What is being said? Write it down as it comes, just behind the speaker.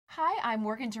Hi, I'm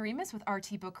Morgan Doremus with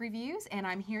RT Book Reviews, and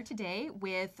I'm here today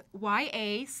with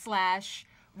YA/romance/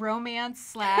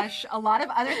 a lot of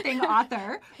other thing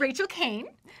author, Rachel Caine.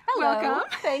 Hello. Welcome.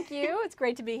 Thank you. It's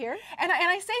great to be here. And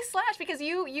I say slash because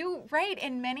you write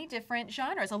in many different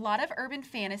genres. A lot of urban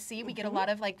fantasy. We get a lot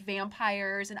of like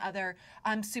vampires and other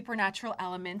supernatural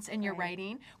elements in your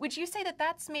writing. Would you say that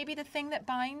that's maybe the thing that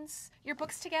binds your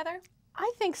books together?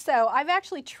 I think so. I've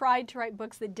actually tried to write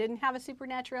books that didn't have a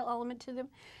supernatural element to them,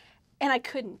 and I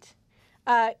couldn't.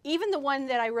 Even the one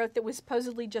that I wrote that was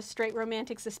supposedly just straight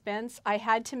romantic suspense, I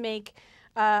had to make,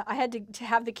 I had to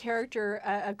have the character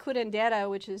a curandera,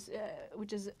 which is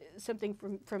something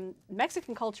from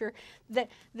Mexican culture, that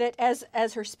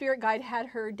as her spirit guide had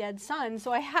her dead son.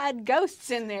 So I had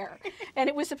ghosts in there, and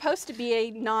it was supposed to be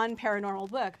a non-paranormal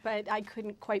book, but I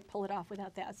couldn't quite pull it off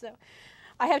without that. So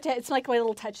I have to. It's like my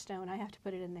little touchstone. I have to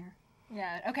put it in there.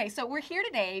 Yeah. Okay. So we're here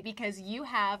today because you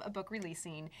have a book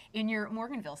releasing in your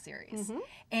Morganville series,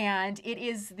 and it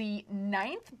is the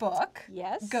 9th book.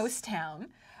 Yes. Ghost Town.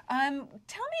 Tell me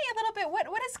a little bit.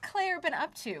 What has Claire been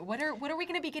up to? What are we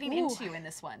going to be getting into in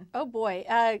this one? Oh boy.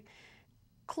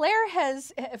 Claire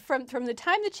has, from the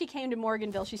time that she came to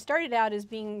Morganville, she started out as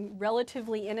being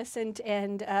relatively innocent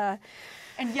and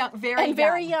young,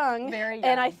 very young.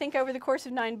 And I think over the course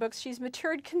of 9 books, she's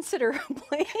matured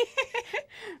considerably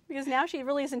because now she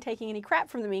really isn't taking any crap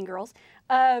from the mean girls.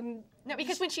 No,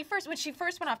 because when she first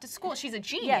went off to school, she's a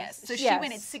genius. Yes, so she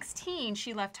went at 16.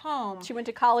 She left home. She went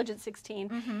to college at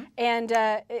 16, and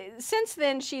since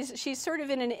then she's sort of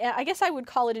in an, I guess I would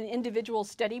call it an individual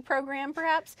study program,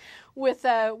 perhaps, with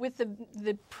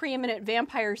the preeminent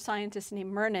vampire scientist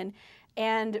named Mernon,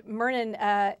 and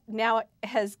Mernon now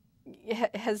has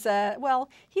well,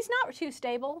 he's not too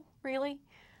stable, really.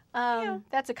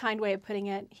 That's a kind way of putting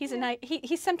it. He's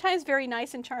he's sometimes very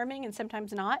nice and charming, and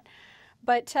sometimes not.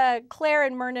 But Claire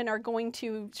and Mernon are going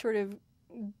to sort of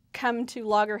come to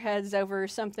loggerheads over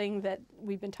something that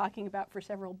we've been talking about for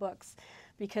several books,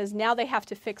 because now they have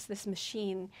to fix this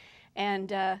machine.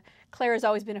 And Claire has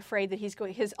always been afraid that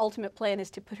his ultimate plan is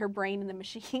to put her brain in the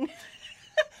machine.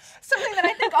 Something that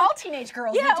I think all teenage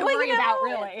girls need to worry about,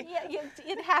 really.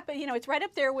 It happened. You know, it's right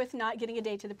up there with not getting a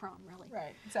date to the prom, really.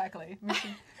 Right, exactly.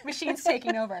 Machines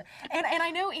taking over. And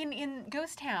I know in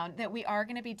Ghost Town that we are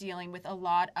going to be dealing with a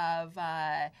lot of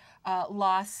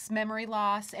loss, memory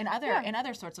loss, and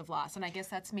other sorts of loss. And I guess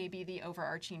that's maybe the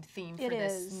overarching theme for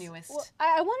this newest. Well,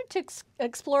 I wanted to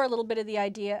explore a little bit of the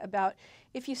idea about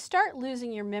if you start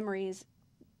losing your memories,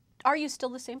 are you still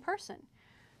the same person?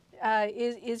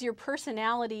 Is your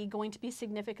personality going to be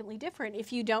significantly different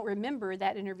if you don't remember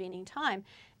that intervening time?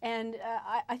 And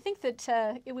I think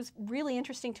that it was really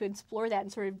interesting to explore that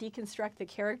and sort of deconstruct the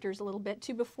characters a little bit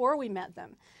to before we met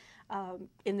them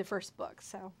in the first book.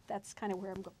 So that's kind of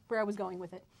where I was going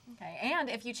with it. Okay, and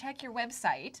if you check your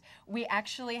website, we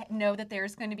actually know that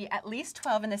there's going to be at least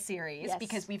 12 in the series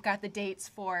because we've got the dates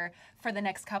for the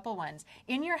next couple ones.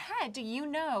 In your head, do you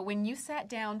know when you sat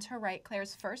down to write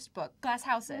Claire's first book, Glass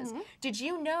Houses, did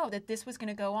you know that this was going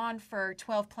to go on for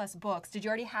 12 plus books? Did you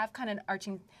already have kind of an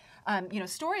arching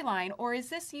storyline, or is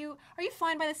this are you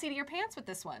flying by the seat of your pants with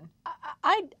this one?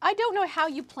 I don't know how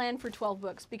you plan for 12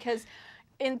 books, because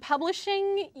in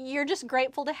publishing, you're just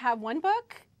grateful to have 1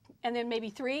 book, and then maybe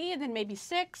 3, and then maybe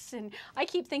 6, and I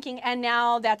keep thinking, and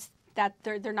now they're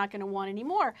not going to want any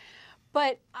more.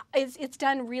 But it's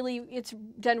done really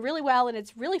well, and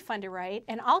it's really fun to write,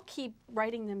 and I'll keep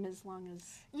writing them as long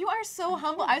as. You are so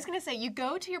humble. I was going to say, you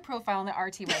go to your profile on the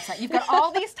RT website. You've got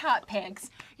all these top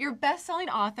picks. You're a best-selling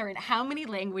author in how many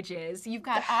languages? You've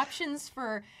got options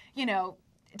for,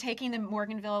 taking the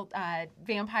Morganville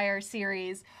Vampire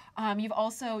series. You've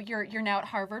also you're now at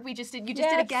Harvard. You just did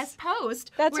a guest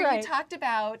post where you talked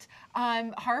about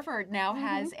Harvard now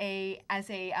has a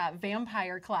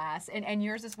vampire class, and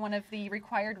yours is one of the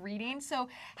required readings. So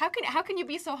how can you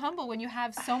be so humble when you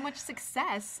have so much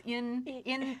success in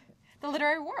the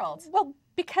literary world? Well,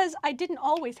 because I didn't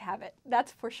always have it.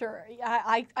 That's for sure.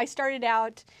 I started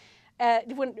out.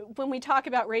 When we talk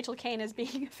about Rachel Caine as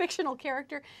being a fictional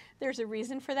character, there's a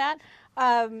reason for that.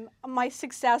 My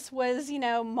success was,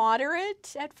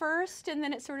 moderate at first, and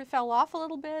then it sort of fell off a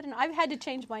little bit. And I've had to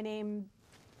change my name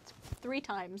 3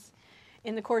 times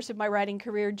in the course of my writing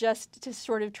career just to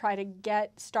sort of try to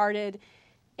get started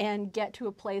and get to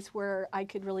a place where I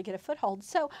could really get a foothold.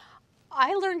 So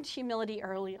I learned humility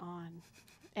early on,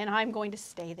 and I'm going to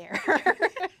stay there.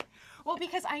 Well,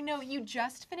 because I know you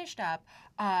just finished up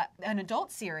an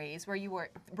adult series where you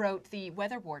wrote the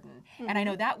Weather Warden, and I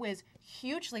know that was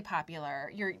hugely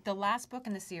popular. The last book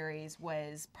in the series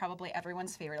was probably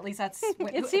everyone's favorite. At least that's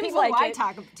what It seems people like who I it.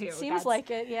 talk to. Seems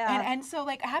like it, yeah. And so,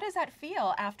 like, how does that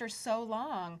feel after so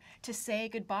long to say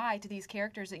goodbye to these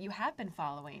characters that you have been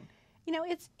following? You know,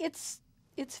 it's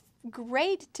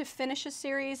great to finish a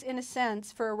series in a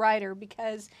sense for a writer,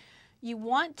 because you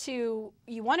want to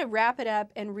wrap it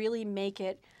up and really make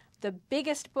it the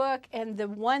biggest book and the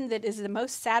one that is the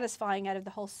most satisfying out of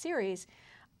the whole series.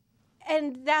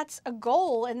 And that's a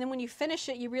goal, and then when you finish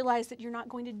it, you realize that you're not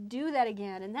going to do that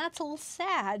again, and that's a little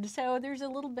sad. So there's a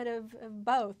little bit of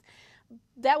both.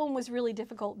 That one was really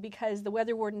difficult because the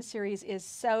Weather Warden series is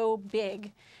so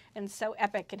big and so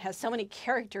epic and has so many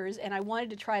characters, and I wanted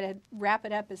to try to wrap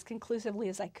it up as conclusively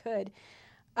as I could,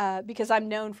 because I'm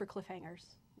known for cliffhangers,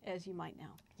 as you might know.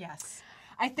 Yes.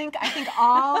 I think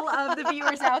all of the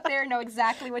viewers out there know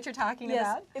exactly what you're talking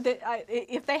about.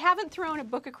 If they haven't thrown a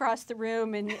book across the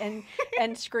room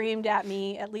and screamed at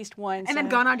me at least once. And then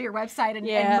gone onto your website and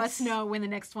must know when the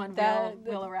next one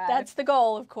will arrive. That's the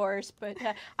goal, of course. But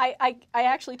I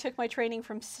actually took my training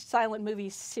from silent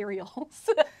movie serials.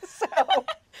 So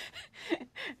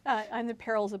I'm the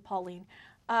perils of Pauline.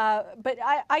 But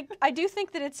I do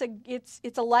think that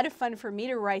it's a lot of fun for me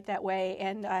to write that way,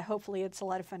 and hopefully it's a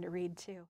lot of fun to read too.